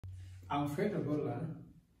I'm Fred Ogola.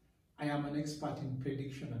 I am an expert in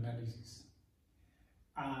prediction analysis.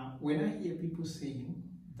 When I hear people saying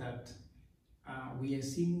that we are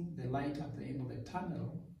seeing the light at the end of the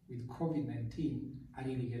tunnel with COVID-19, I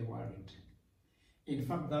really get worried. In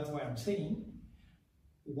fact, that's why I'm saying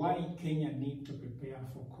why Kenya need to prepare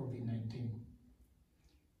for COVID-19.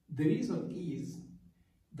 The reason is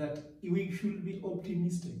that we should be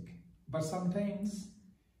optimistic, but sometimes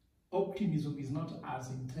optimism is not as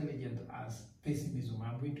intelligent as pessimism.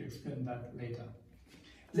 I'm going to explain that later.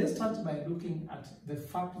 Let's start by looking at the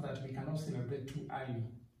fact that we cannot celebrate too early.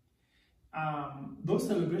 Those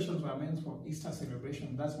celebrations were meant for Easter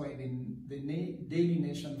celebration. That's why the Daily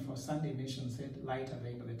Nation for Sunday Nation said light at the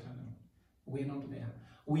end of the tunnel. We're not there.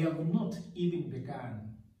 We have not even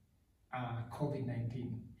begun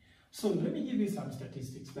COVID-19. So let me give you some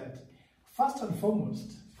statistics that first and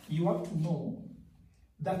foremost, you have to know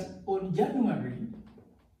that on January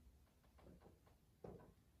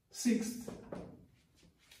 6th,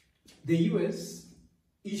 the US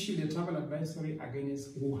issued a travel advisory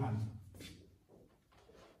against Wuhan.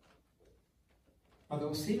 But there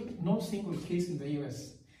was still no single case in the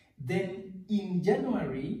US. Then in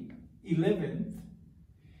January 11th,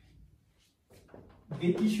 they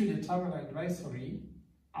issued a travel advisory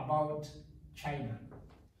about China.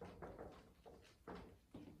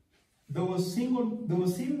 There was still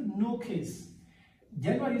no case.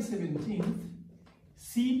 January 17th,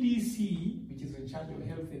 CDC, which is in charge of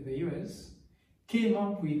health in the US, came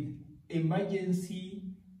up with emergency,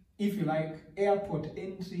 if you like, airport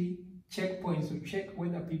entry checkpoints to check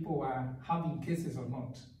whether people were having cases or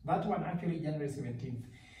not. That one actually January 17th.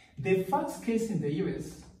 The first case in the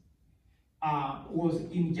US was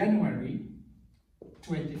in January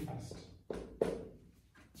 21st.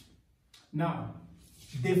 Now,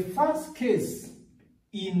 the first case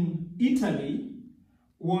in Italy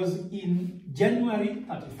was in January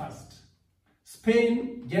 31st.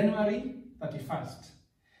 Spain, January 31st.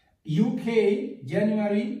 UK,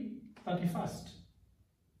 January 31st.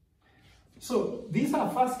 So these are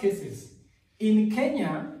first cases. In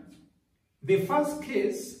Kenya, the first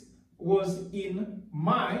case was in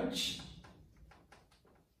March,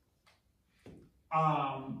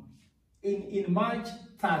 in March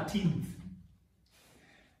 13th.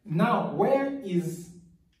 Now, where is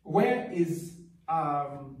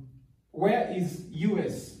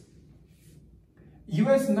US?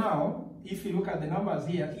 US now, if you look at the numbers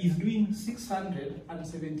here, is doing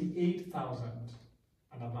 678,000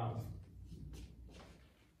 and above.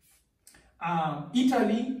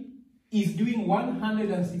 Italy is doing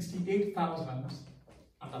 168,000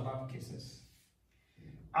 and above cases.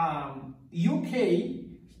 UK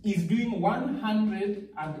is doing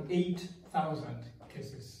 108,000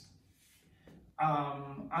 cases.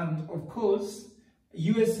 And of course,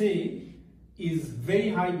 USA is very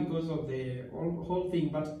high because of the whole thing.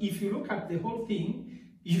 But if you look at the whole thing,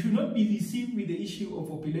 you should not be deceived with the issue of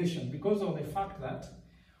population because of the fact that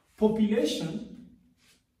population,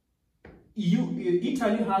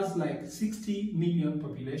 Italy has like 60 million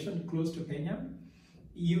population, close to Kenya.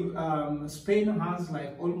 Spain has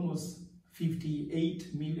like almost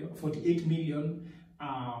 48 million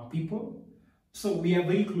people. So we are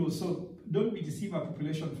very close. So don't be deceived by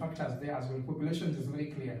population factors there as well. Population is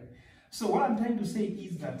very clear. So what I'm trying to say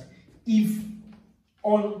is that if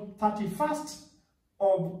on 31st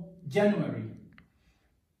of January,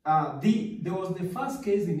 there was the first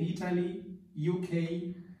case in Italy,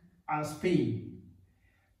 UK, Spain,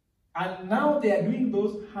 and now they are doing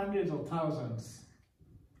those hundreds of thousands.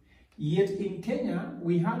 Yet in Kenya,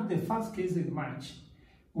 we had the first case in March,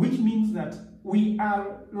 which means that we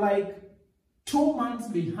are like 2 months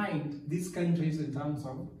behind these countries in terms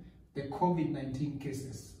of the COVID-19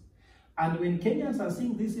 cases. And when Kenyans are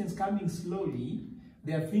seeing these things coming slowly,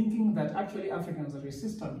 they are thinking that actually Africans are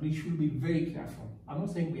resistant. We should be very careful. I'm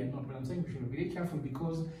not saying we are not, but I'm saying we should be very careful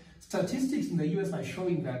because statistics in the US are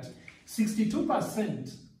showing that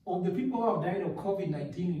 62% of the people who have died of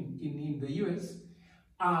COVID-19 in the US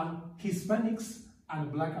are Hispanics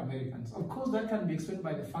and Black Americans. Of course, that can be explained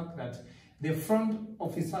by the fact that the front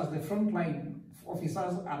officers, the frontline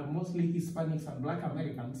officers are mostly Hispanics and Black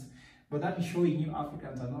Americans, but that is showing you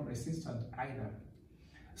Africans are not resistant either.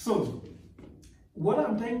 So, what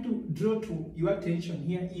I'm trying to draw to your attention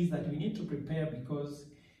here is that we need to prepare because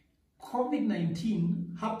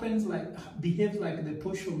COVID-19 behaves like the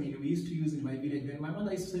posho mill we used to use in my village. When my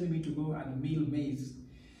mother used to send me to go and mill maize,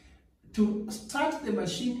 to start the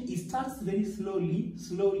machine, it starts very slowly,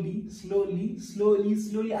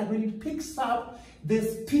 and when it picks up, the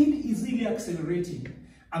speed is really accelerating.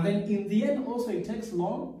 And then in the end also it takes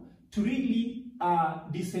long to really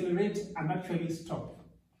decelerate and actually stop.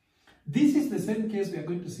 This is the same case we are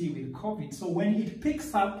going to see with COVID. So when it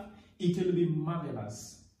picks up, it will be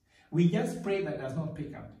marvelous. We just pray that it does not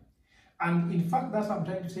pick up. And in fact, that's what I'm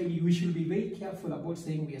trying to tell you. We should be very careful about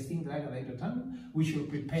saying we are seeing the light at the end of the tunnel. We should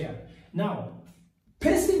prepare. Now,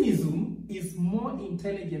 pessimism is more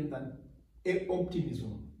intelligent than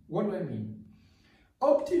optimism. What do I mean?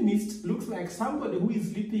 Optimist looks like somebody who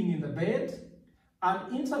is sleeping in the bed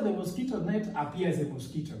and inside the mosquito net appears a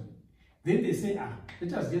mosquito. Then they say,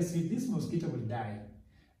 let us just see, this mosquito will die.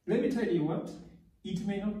 Let me tell you what, it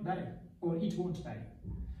may not die or it won't die.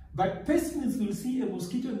 But pessimists will see a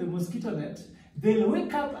mosquito in the mosquito net. They'll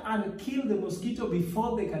wake up and kill the mosquito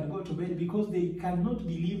before they can go to bed because they cannot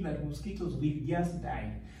believe that mosquitoes will just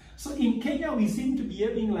die. So in Kenya, we seem to be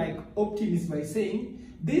behaving like optimists by saying,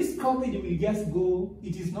 this COVID will just go,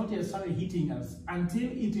 it is not yet started hitting us until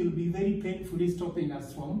it will be very painfully stopping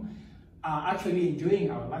us from actually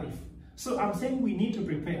enjoying our life. So I'm saying we need to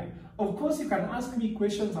prepare. Of course, you can ask me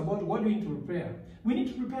questions about what we need to prepare. We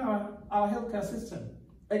need to prepare our healthcare system.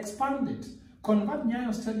 Expand it, convert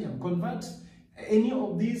Nyayo Stadium, convert any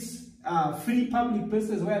of these free public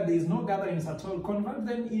places where there is no gatherings at all, convert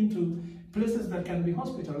them into places that can be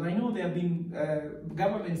hospitals. I know there have been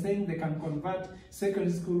governments saying they can convert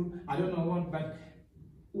secondary school, I don't know what, but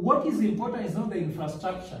what is important is not the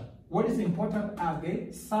infrastructure. What is important are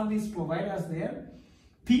the service providers there,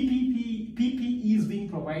 PPE is being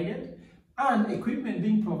provided, and equipment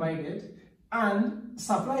being provided, and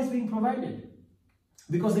supplies being provided.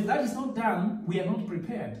 Because if that is not done, we are not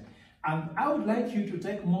prepared. And I would like you to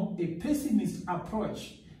take more a pessimist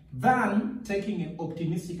approach than taking an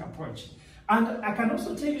optimistic approach. And I can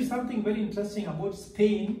also tell you something very interesting about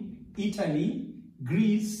Spain, Italy,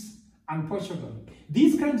 Greece, and Portugal.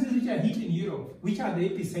 These countries which are hit in Europe, which are the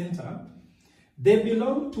epicenter, they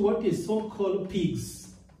belong to what is so-called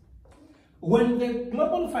pigs. When the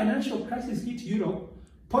global financial crisis hit Europe,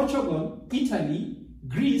 Portugal, Italy,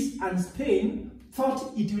 Greece, and Spain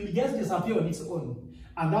thought it will just disappear on its own.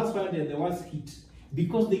 And that's why there was hit.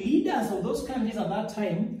 Because the leaders of those countries at that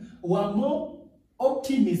time were more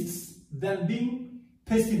optimists than being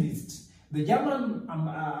pessimists. The German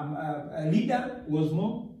leader was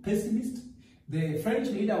more pessimist. The French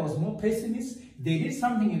leader was more pessimist. They did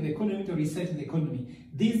something in the economy to reset the economy.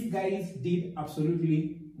 These guys did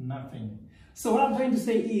absolutely nothing. So what I'm trying to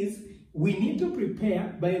say is, we need to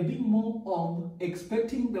prepare by being more of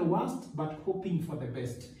expecting the worst but hoping for the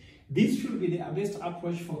best. This should be the best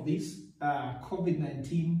approach for this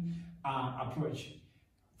COVID-19 approach.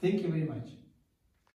 Thank you very much.